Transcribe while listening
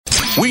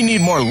We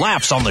need more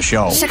laughs on the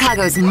show.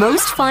 Chicago's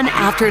most fun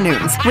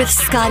afternoons with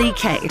Scotty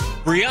K.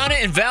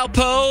 Brianna and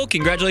Valpo,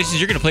 congratulations.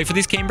 You're going to play for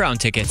these Kane Brown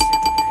tickets.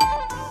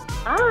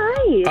 All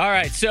right. All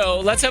right, so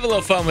let's have a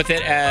little fun with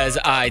it, as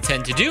I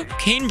tend to do.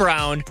 Kane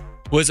Brown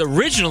was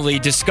originally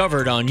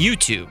discovered on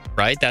YouTube,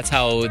 right? That's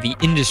how the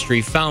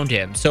industry found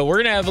him. So we're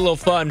going to have a little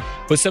fun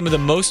with some of the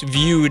most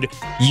viewed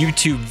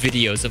YouTube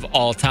videos of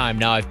all time.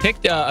 Now, I've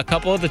picked a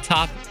couple of the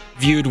top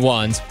viewed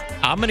ones.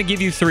 I'm going to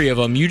give you 3 of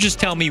them. You just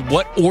tell me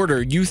what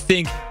order you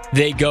think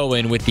they go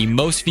in, with the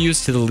most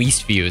views to the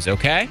least views,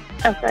 okay?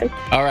 Okay.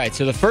 All right,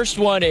 so the first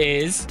one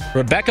is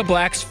Rebecca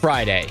Black's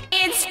Friday.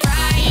 It's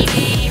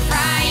Friday,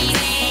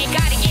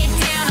 gotta get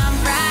down on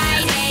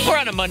Friday. Or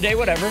on a Monday,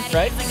 whatever,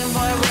 right?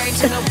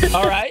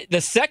 All right,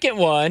 the second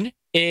one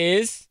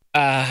is,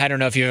 I don't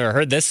know if you've ever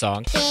heard this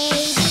song.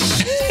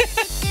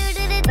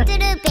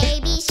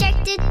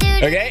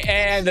 Okay,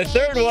 and the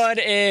third one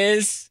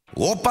is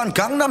Oppan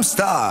Gangnam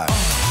Style.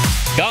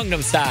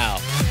 Gangnam Style.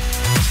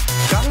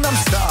 Gangnam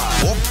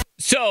Style.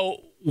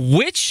 So,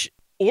 which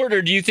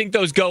order do you think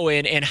those go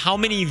in, and how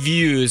many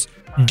views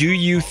do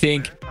you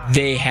think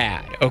they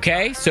had?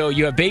 Okay, so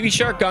you have Baby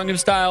Shark, Gangnam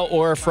Style,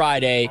 or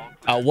Friday.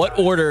 What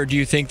order do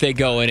you think they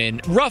go in,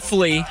 and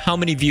roughly how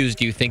many views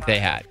do you think they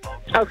had?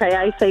 Okay,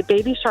 I say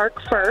Baby Shark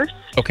first.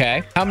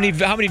 Okay, how many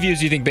views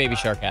do you think Baby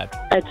Shark had?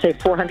 I'd say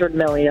 400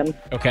 million.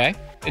 Okay,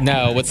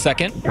 now what's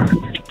second?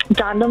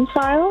 Gangnam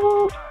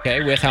Style,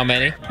 Okay, with how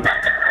many?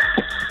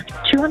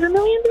 200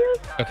 million views.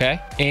 Okay,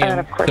 And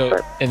of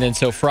course,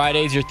 so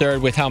Friday's your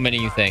third, with how many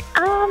you think?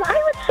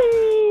 I would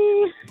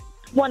say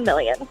 1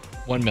 million.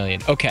 1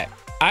 million. Okay,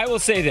 I will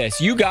say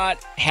this: you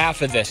got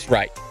half of this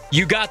right.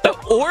 You got the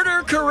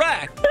order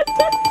correct,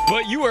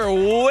 but you are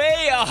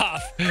way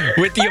off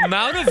with the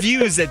amount of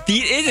views that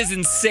it is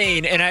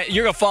insane. And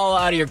you're going to fall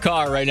out of your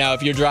car right now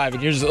if you're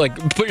driving. You're just like,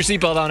 put your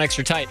seatbelt on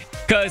extra tight.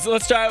 Because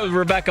let's start with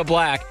Rebecca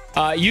Black.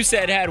 You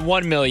said had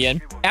 1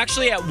 million.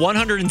 Actually at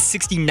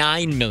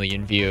 169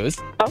 million views.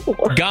 Oh.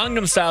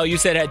 Gangnam Style, you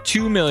said had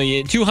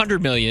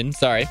 200 million,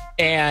 sorry.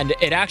 And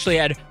it actually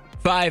had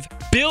 5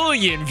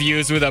 billion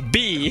views with a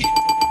B.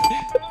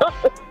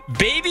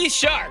 Baby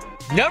Shark.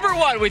 Number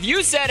 1, with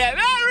you said, I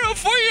don't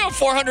know,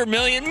 400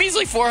 million,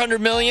 measly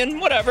 400 million,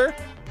 whatever.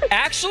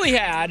 Actually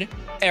had,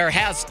 or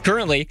has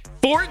currently,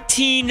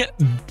 14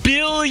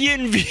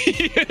 billion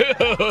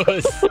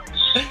views.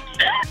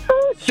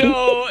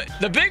 So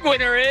the big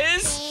winner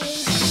is...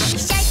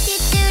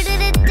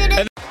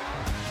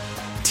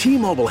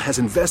 T-Mobile has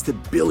invested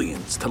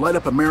billions to light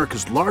up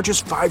America's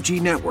largest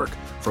 5G network,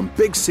 from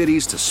big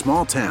cities to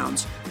small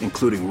towns,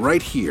 including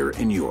right here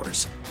in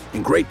yours.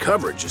 And great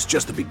coverage is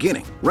just the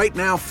beginning. Right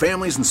now,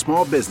 families and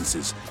small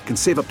businesses can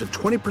save up to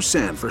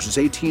 20% versus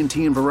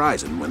AT&T and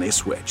Verizon when they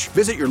switch.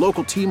 Visit your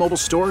local T-Mobile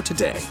store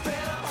today.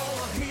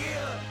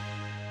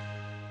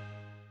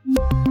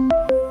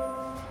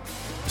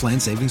 Plan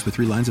savings with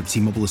 3 lines of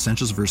T-Mobile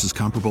Essentials versus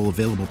comparable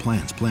available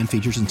plans. Plan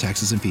features and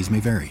taxes and fees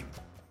may vary.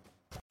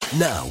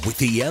 Now, with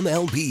the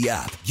MLB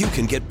app, you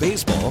can get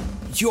baseball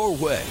your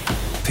way.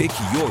 Pick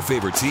your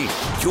favorite team,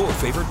 your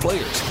favorite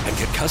players, and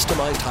get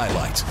customized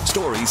highlights,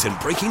 stories, and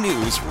breaking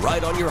news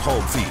right on your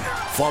home feed.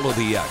 Follow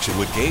the action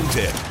with Game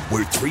 10,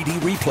 where 3D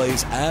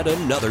replays add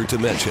another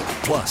dimension.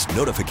 Plus,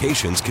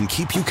 notifications can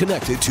keep you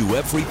connected to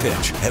every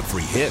pitch,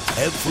 every hit,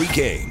 every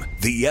game.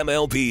 The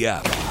MLB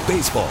app.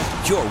 Baseball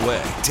your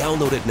way.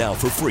 Download it now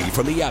for free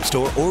from the App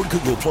Store or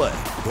Google Play.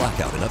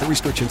 Blackout and other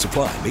restrictions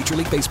apply. Major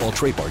League Baseball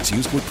trademarks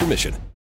used with permission.